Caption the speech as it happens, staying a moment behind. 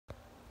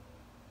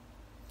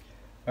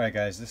Alright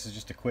guys, this is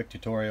just a quick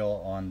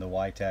tutorial on the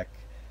Witech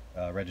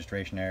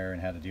registration error and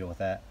how to deal with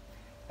that.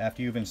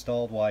 After you've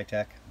installed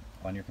Witech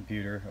on your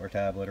computer or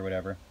tablet or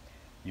whatever,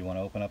 you want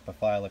to open up a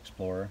file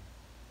explorer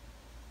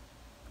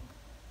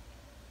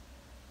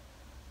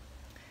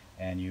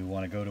and you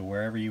want to go to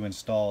wherever you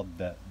installed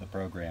the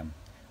program.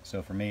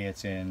 So for me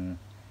it's in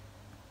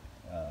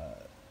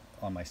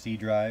on my C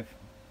drive.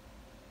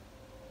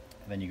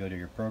 And then you go to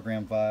your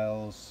program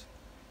files,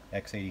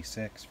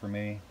 x86 for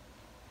me,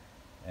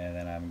 and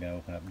then I'm going to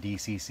open up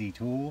DCC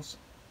tools,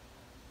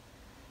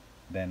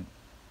 then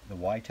the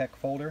Witech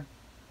folder,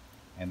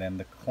 and then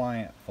the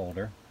client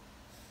folder,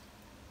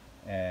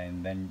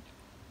 and then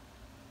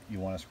you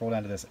want to scroll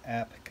down to this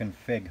app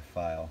config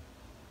file,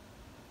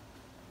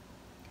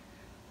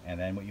 and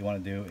then what you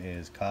want to do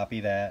is copy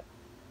that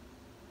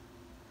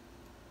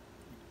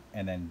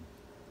and then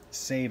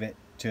save it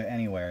to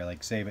anywhere,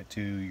 like save it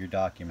to your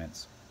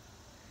documents.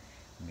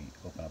 Let me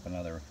open up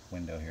another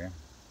window here.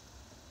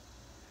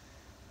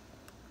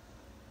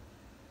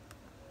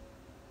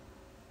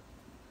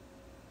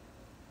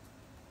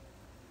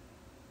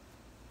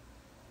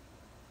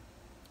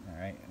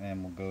 Alright, and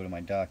then we'll go to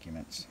my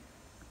documents.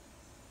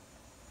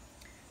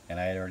 And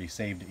I had already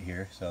saved it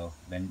here, so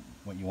then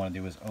what you want to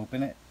do is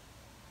open it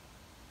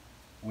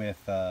with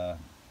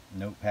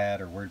Notepad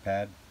or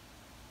WordPad.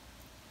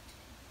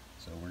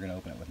 So we're going to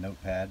open it with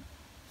Notepad,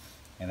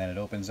 and then it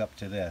opens up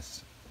to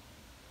this.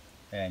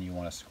 And you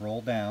want to scroll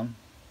down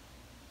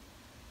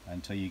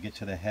until you get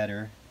to the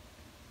header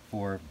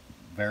for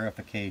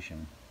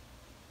verification.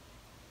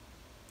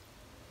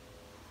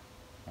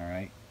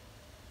 Alright.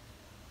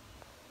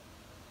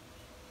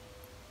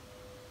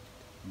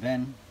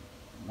 Then,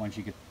 once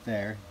you get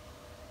there,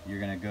 you're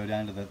going to go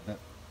down to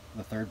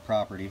the third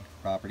property,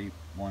 property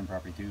 1,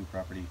 property 2,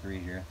 property 3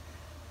 here,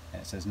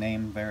 and it says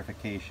name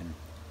verification.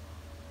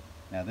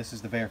 Now this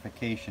is the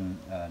verification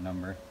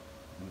number,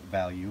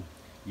 value.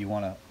 You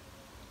want to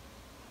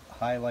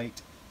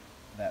highlight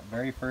that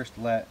very first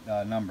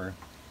number,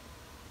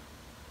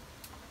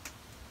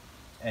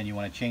 and you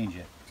want to change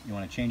it. You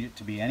want to change it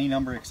to be any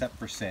number except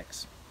for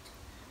 6.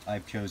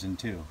 I've chosen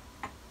 2.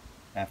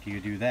 After you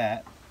do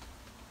that,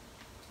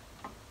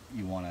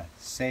 you want to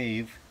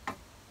save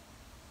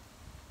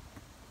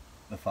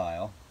the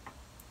file,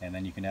 and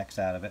then you can X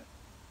out of it,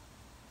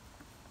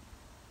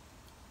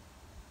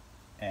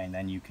 and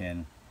then you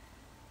can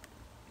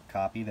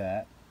copy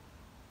that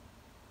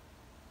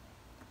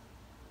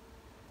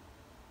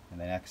and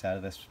then X out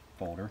of this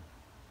folder,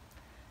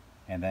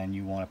 and then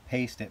you want to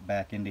paste it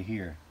back into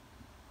here.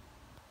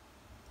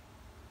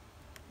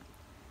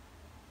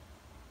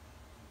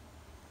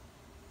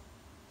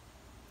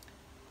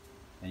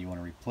 And you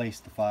want to replace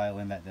the file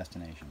in that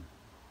destination.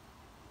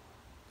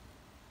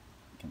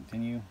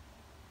 Continue.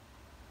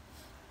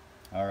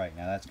 Alright,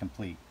 now that's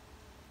complete.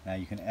 Now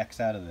you can X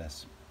out of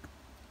this.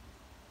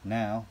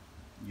 Now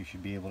you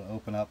should be able to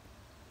open up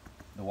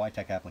the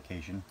Witech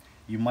application.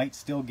 You might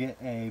still get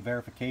a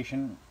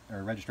verification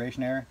or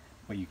registration error,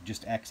 but you can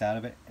just X out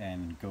of it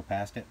and go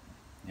past it.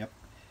 Yep.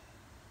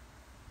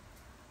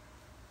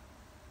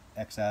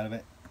 X out of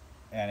it.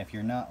 And if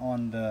you're not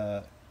on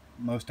the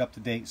most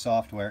up-to-date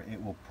software,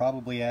 it will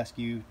probably ask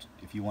you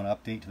if you want to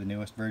update to the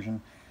newest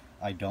version.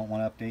 I don't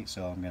want to update,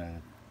 so I'm going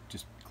to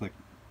just click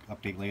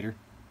update later.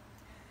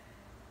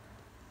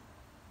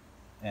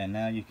 And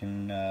now you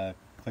can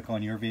click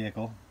on your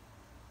vehicle,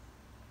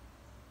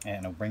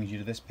 and it brings you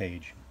to this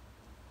page.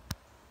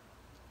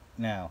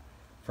 Now,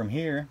 from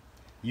here,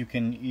 you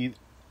can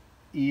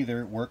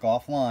either work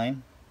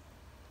offline.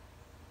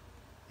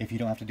 If you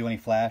don't have to do any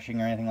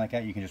flashing or anything like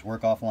that, you can just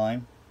work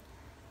offline.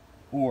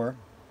 Or,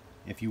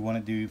 if you want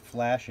to do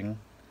flashing,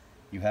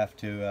 you have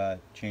to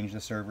change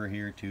the server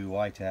here to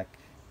Witech,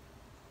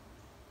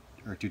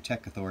 or to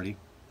Tech Authority.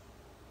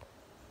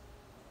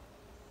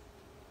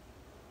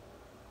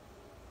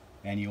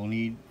 And you'll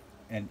need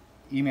an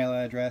email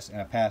address and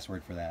a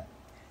password for that.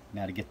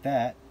 Now to get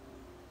that,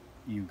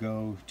 you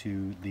go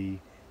to the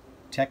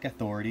Tech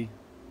Authority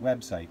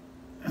website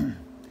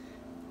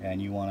and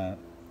you want to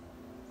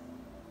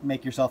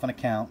make yourself an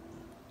account,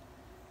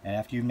 and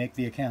after you make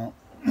the account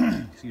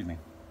excuse me,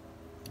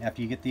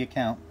 after you get the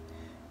account,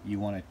 you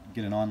want to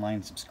get an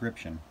online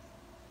subscription.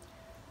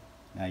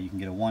 Now you can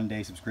get a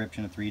 1-day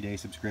subscription, a 3-day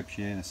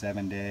subscription, a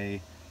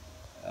 7-day,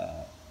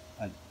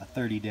 a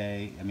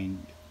 30-day, I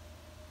mean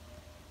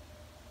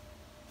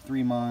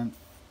 3-month,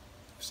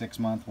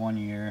 6-month, 1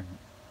 year,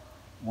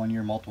 1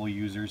 year multiple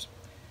users.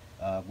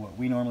 What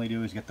we normally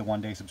do is get the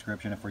 1-day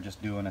subscription if we're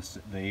just doing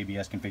the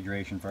ABS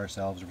configuration for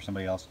ourselves or for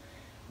somebody else.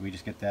 We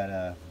just get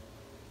that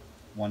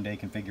 1-day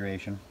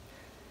configuration.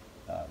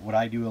 What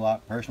I do a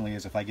lot personally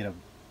is if I get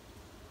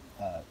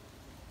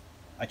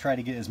I try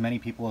to get as many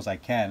people as I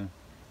can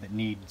that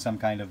need some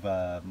kind of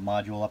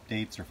module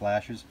updates or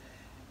flashes,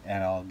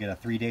 and I'll get a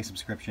 3-day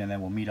subscription, and then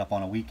we'll meet up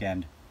on a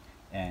weekend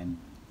and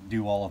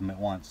do all of them at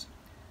once.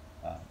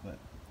 But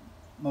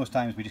most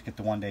times we just get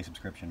the 1-day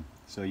subscription.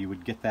 So you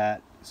would get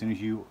that as soon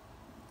as you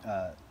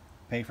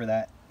pay for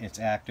that. It's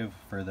active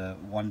for the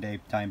 1-day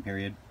time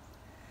period,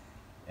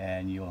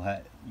 and you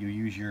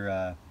use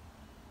your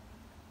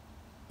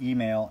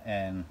email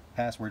and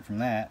password from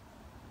that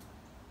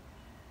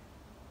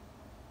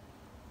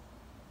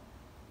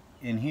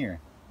in here.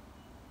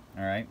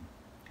 Alright,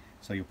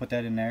 so you'll put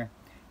that in there,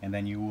 and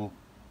then you will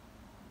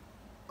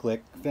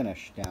click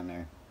finish down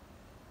there.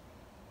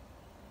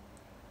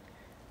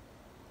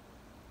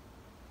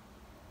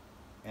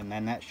 And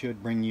then that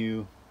should bring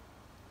you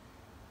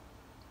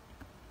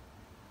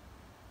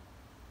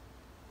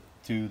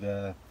to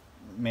the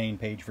main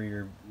page for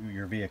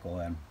your vehicle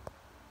then.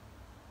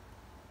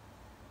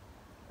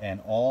 And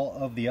all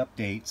of the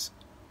updates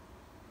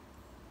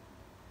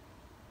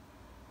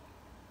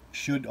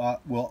shouldn't,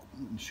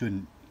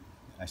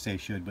 I say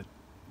should, but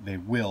they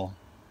will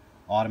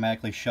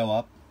automatically show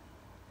up.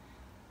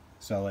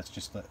 So let's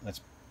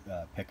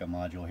pick a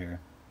module here,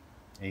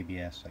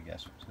 ABS, I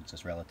guess, since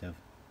it's relative.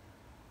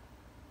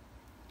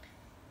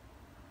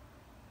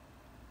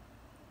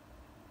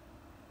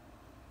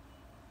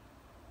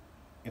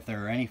 If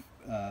there are any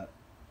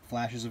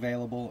flashes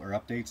available or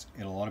updates,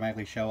 it'll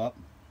automatically show up.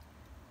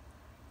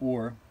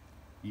 Or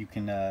you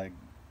can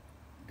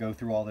go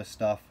through all this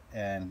stuff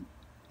and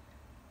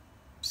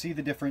see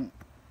the different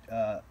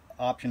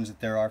options that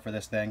there are for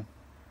this thing.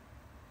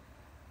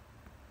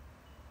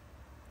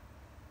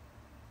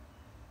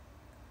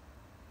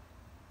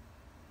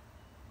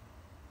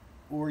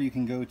 Or you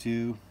can go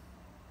to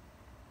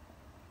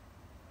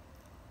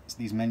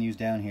these menus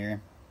down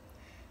here,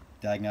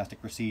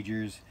 diagnostic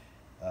procedures,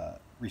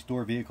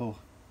 restore vehicle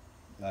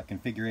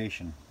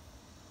configuration.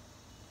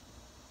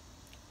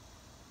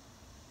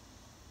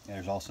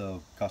 There's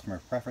also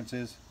customer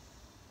preferences,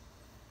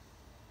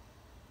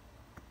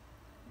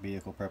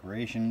 vehicle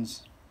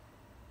preparations,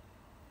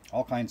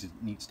 all kinds of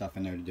neat stuff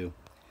in there to do.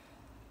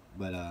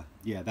 But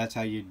yeah, that's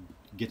how you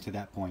get to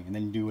that point, and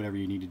then you do whatever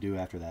you need to do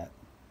after that.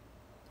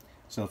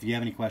 So if you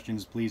have any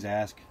questions, please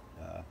ask.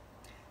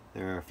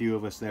 There are a few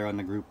of us there on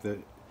the group that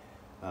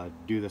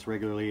do this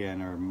regularly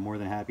and are more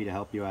than happy to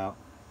help you out.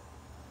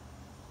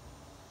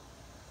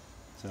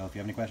 So if you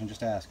have any questions,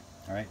 just ask.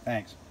 Alright,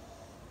 thanks.